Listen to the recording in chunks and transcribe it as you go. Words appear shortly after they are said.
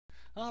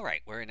All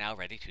right, we're now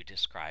ready to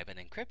describe an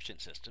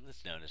encryption system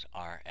that's known as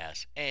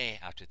RSA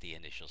after the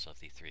initials of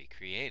the three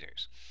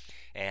creators.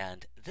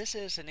 And this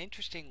is an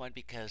interesting one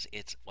because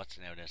it's what's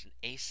known as an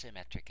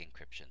asymmetric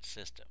encryption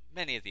system.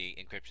 Many of the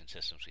encryption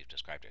systems we've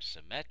described are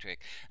symmetric,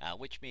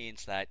 which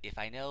means that if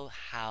I know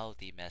how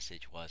the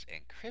message was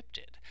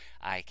encrypted,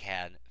 I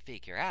can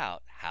figure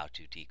out how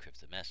to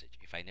decrypt the message.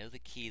 If I know the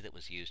key that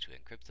was used to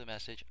encrypt the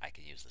message, I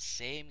can use the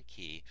same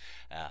key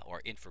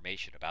or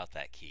information about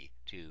that key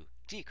to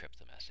decrypt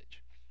the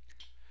message.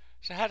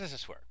 So how does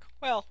this work?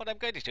 Well, what I'm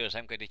going to do is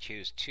I'm going to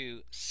choose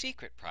two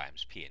secret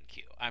primes, P and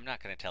Q. I'm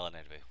not going to tell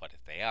anybody what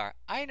they are.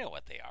 I know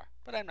what they are,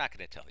 but I'm not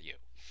going to tell you.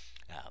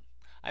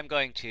 I'm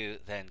going to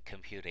then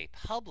compute a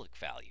public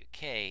value,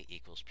 K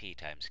equals P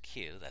times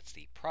Q, that's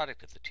the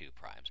product of the two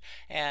primes,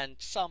 and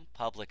some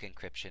public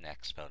encryption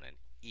exponent,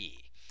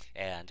 E.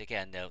 And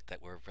again, note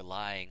that we're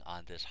relying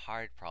on this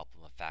hard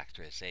problem of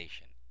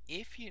factorization.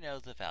 If you know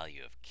the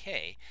value of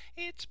k,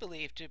 it's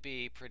believed to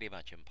be pretty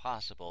much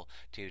impossible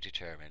to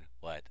determine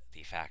what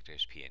the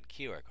factors p and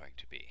q are going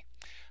to be.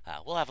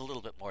 We'll have a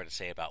little bit more to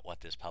say about what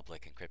this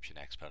public encryption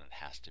exponent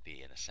has to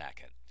be in a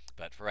second.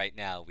 But for right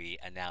now, we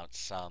announce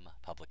some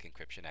public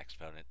encryption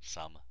exponent,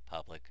 some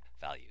public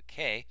value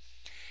k.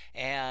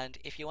 And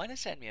if you want to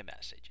send me a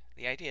message,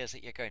 the idea is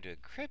that you're going to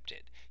encrypt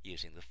it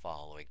using the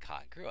following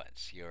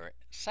congruence. Your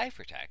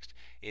ciphertext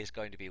is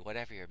going to be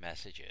whatever your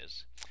message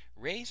is,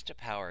 raised to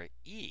power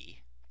e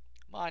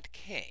mod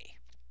k.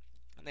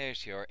 And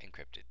there's your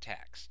encrypted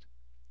text.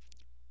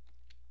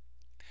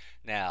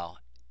 Now,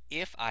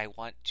 if I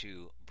want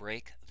to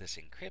break this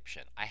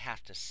encryption, I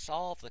have to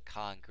solve the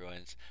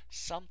congruence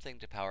something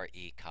to power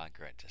e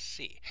congruent to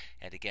c.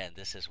 And again,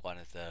 this is one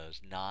of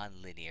those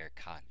nonlinear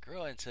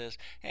congruences,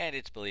 and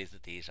it's believed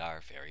that these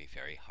are very,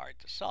 very hard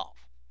to solve.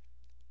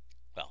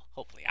 Well,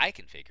 hopefully I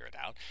can figure it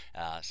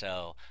out.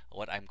 So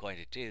what I'm going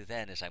to do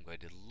then is I'm going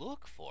to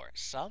look for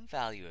some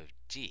value of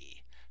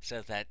d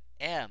so that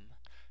m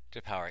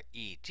to power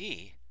ed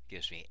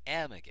gives me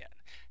m again.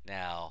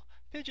 Now,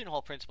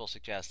 pigeonhole principle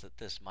suggests that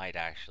this might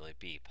actually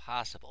be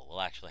possible. We'll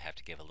actually have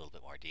to give a little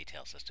bit more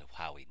details as to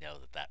how we know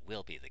that that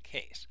will be the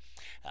case.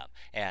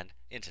 And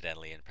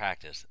incidentally, in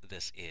practice,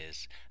 this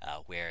is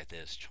where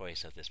this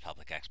choice of this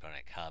public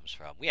exponent comes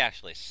from. We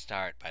actually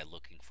start by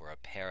looking for a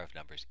pair of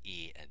numbers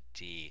e and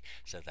d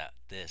so that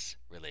this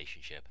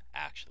relationship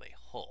actually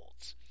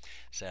holds.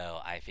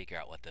 So I figure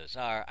out what those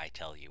are. I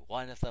tell you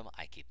one of them.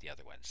 I keep the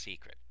other one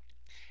secret.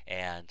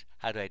 And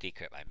how do I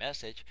decrypt my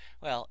message?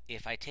 Well,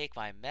 if I take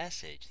my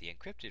message, the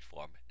encrypted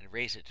form, and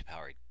raise it to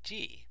power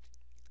d,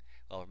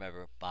 well,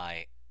 remember,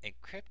 my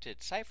encrypted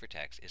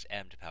ciphertext is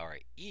m to power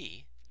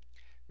e.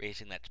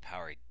 Raising that to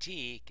power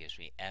d gives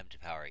me m to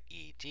power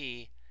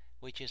ed,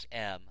 which is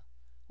m,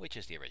 which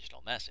is the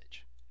original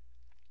message.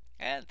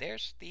 And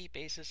there's the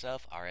basis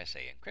of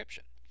RSA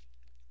encryption.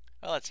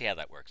 Well, let's see how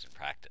that works in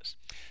practice.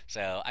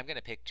 So I'm going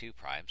to pick two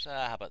primes,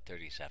 how about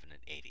 37 and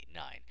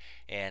 89,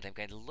 and I'm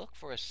going to look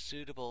for a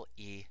suitable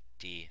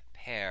ED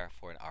pair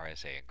for an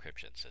RSA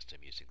encryption system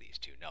using these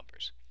two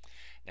numbers.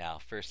 Now,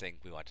 first thing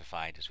we want to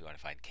find is we want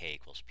to find k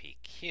equals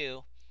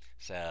pq,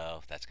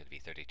 so that's going to be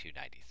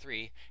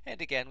 3293, and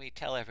again we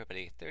tell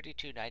everybody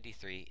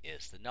 3293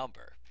 is the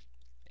number.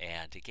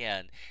 And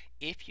again,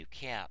 if you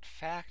can't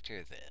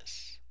factor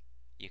this,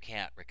 you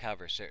can't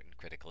recover certain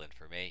critical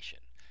information.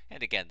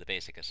 And again, the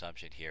basic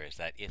assumption here is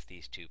that if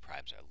these two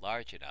primes are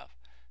large enough,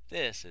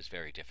 this is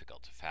very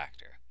difficult to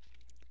factor.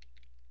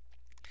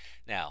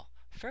 Now,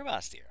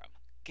 Fermat's theorem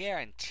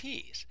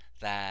guarantees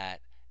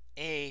that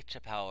a to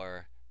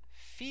power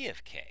phi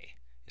of k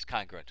is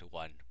congruent to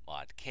 1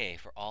 mod k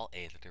for all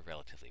a that are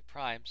relatively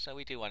prime, so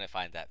we do want to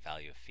find that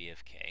value of phi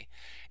of k.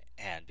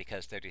 And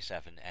because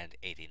 37 and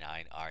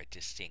 89 are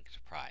distinct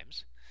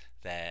primes,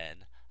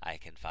 then I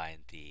can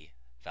find the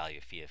value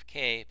of phi of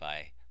k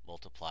by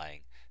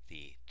multiplying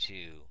the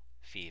two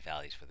phi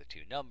values for the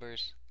two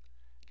numbers.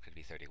 It could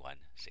be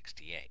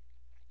 3168.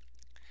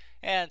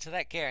 And so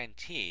that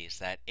guarantees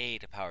that a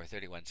to power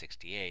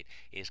 3168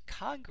 is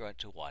congruent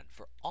to 1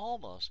 for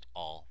almost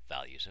all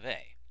values of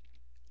a.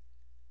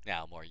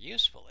 Now, more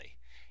usefully,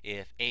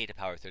 if a to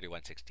power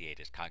 3168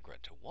 is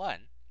congruent to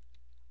 1,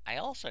 I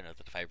also know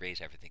that if I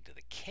raise everything to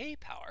the k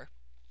power,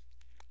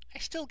 I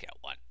still get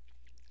 1.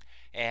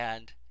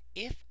 And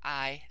if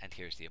I, and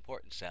here's the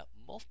important step,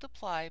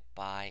 multiply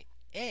by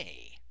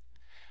a,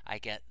 I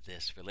get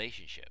this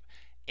relationship.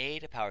 A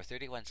to power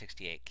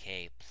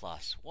 3168k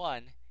plus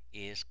 1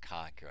 is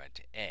congruent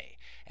to a.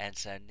 And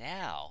so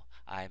now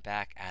I'm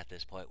back at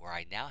this point where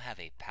I now have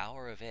a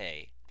power of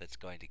a that's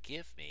going to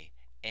give me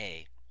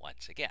a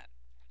once again.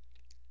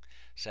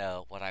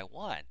 So what I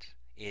want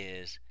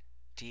is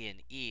d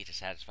and e to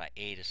satisfy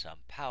a to some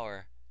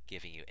power,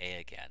 giving you a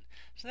again.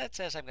 So that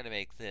says I'm going to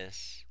make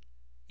this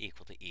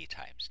equal to e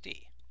times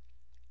d.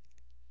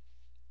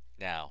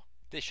 Now,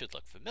 this should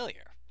look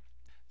familiar.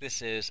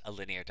 This is a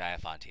linear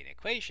Diophantine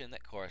equation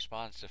that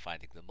corresponds to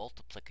finding the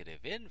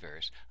multiplicative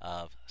inverse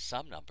of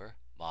some number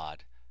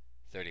mod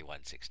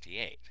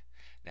 3168.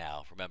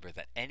 Now, remember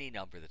that any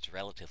number that's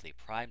relatively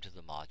prime to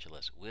the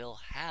modulus will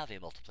have a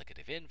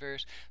multiplicative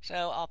inverse,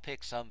 so I'll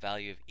pick some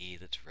value of e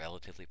that's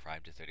relatively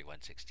prime to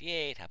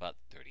 3168. How about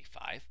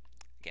 35?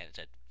 Again, it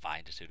said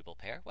find a suitable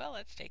pair. Well,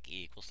 let's take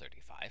e equals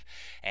 35.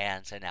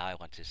 And so now I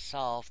want to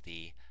solve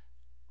the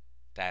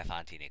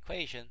Diophantine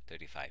equation,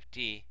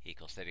 35d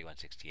equals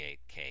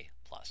 3168k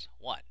plus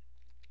 1.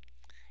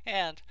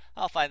 And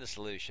I'll find the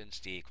solutions.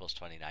 D equals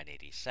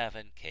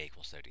 2987, k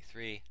equals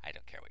 33. I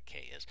don't care what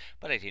k is,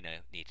 but I do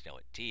need to know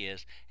what d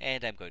is.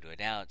 And I'm going to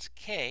announce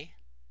k,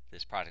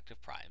 this product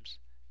of primes,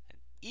 and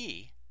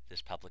e,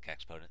 this public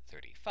exponent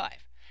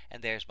 35.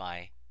 And there's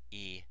my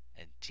e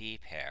and d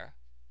pair,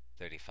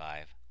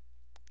 35,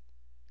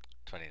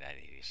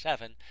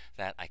 2987,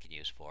 that I can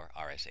use for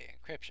RSA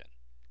encryption.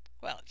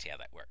 Well, let's see how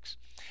that works.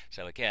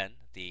 So again,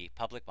 the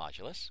public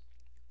modulus,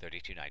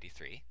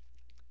 3293,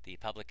 the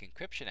public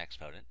encryption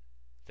exponent,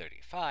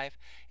 35,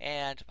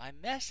 and my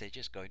message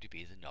is going to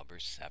be the number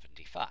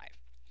 75.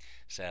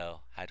 So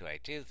how do I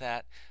do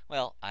that?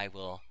 Well, I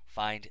will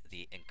find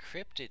the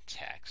encrypted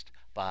text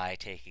by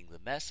taking the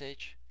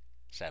message,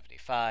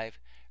 75,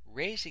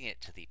 raising it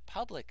to the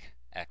public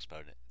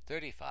exponent,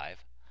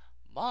 35,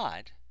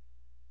 mod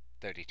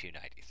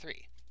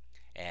 3293.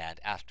 And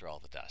after all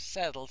the dust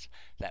settles,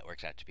 that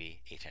works out to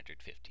be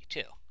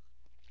 852.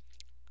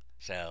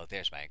 So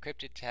there's my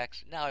encrypted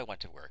text. Now I want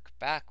to work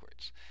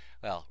backwards.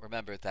 Well,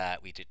 remember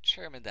that we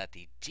determined that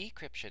the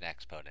decryption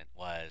exponent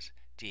was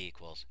d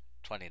equals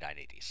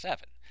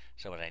 2987.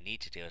 So what I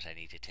need to do is I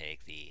need to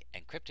take the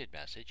encrypted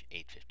message,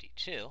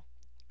 852,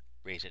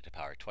 raise it to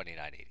power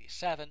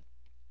 2987,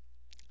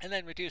 and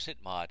then reduce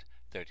it mod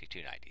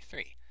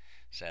 3293.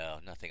 So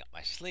nothing up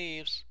my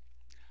sleeves.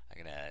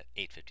 I'm going to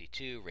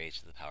 852 raised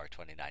to the power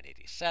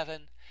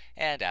 2987,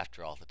 and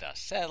after all the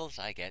dust settles,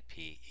 I get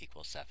p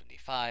equals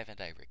 75,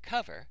 and I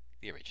recover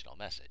the original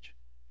message.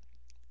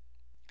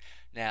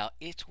 Now,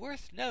 it's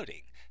worth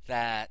noting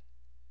that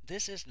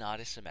this is not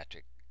a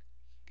symmetric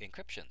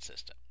encryption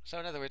system. So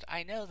in other words,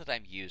 I know that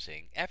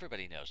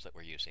everybody knows that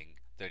we're using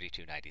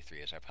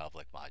 3293 as our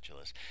public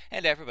modulus,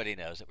 and everybody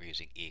knows that we're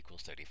using e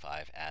equals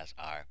 35 as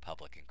our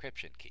public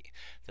encryption key.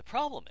 The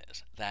problem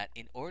is that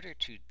in order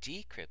to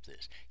decrypt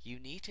this, you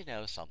need to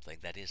know something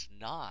that is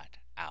not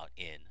out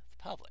in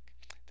the public.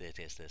 That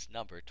is this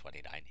number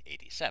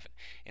 2987.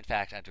 In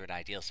fact, under an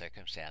ideal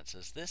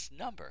circumstances, this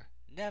number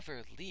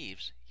never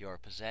leaves your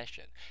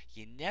possession.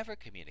 You never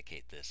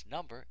communicate this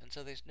number, and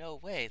so there's no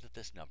way that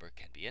this number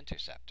can be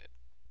intercepted.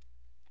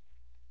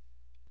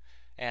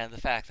 And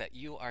the fact that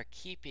you are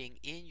keeping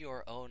in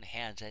your own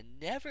hands and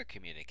never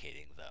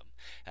communicating them,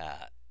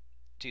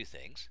 two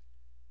things,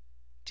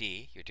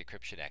 d, your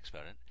decryption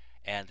exponent,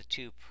 and the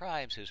two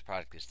primes whose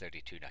product is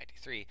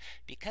 3293,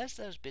 because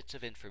those bits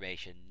of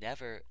information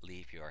never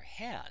leave your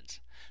hands,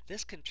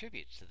 this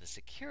contributes to the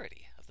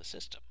security of the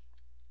system.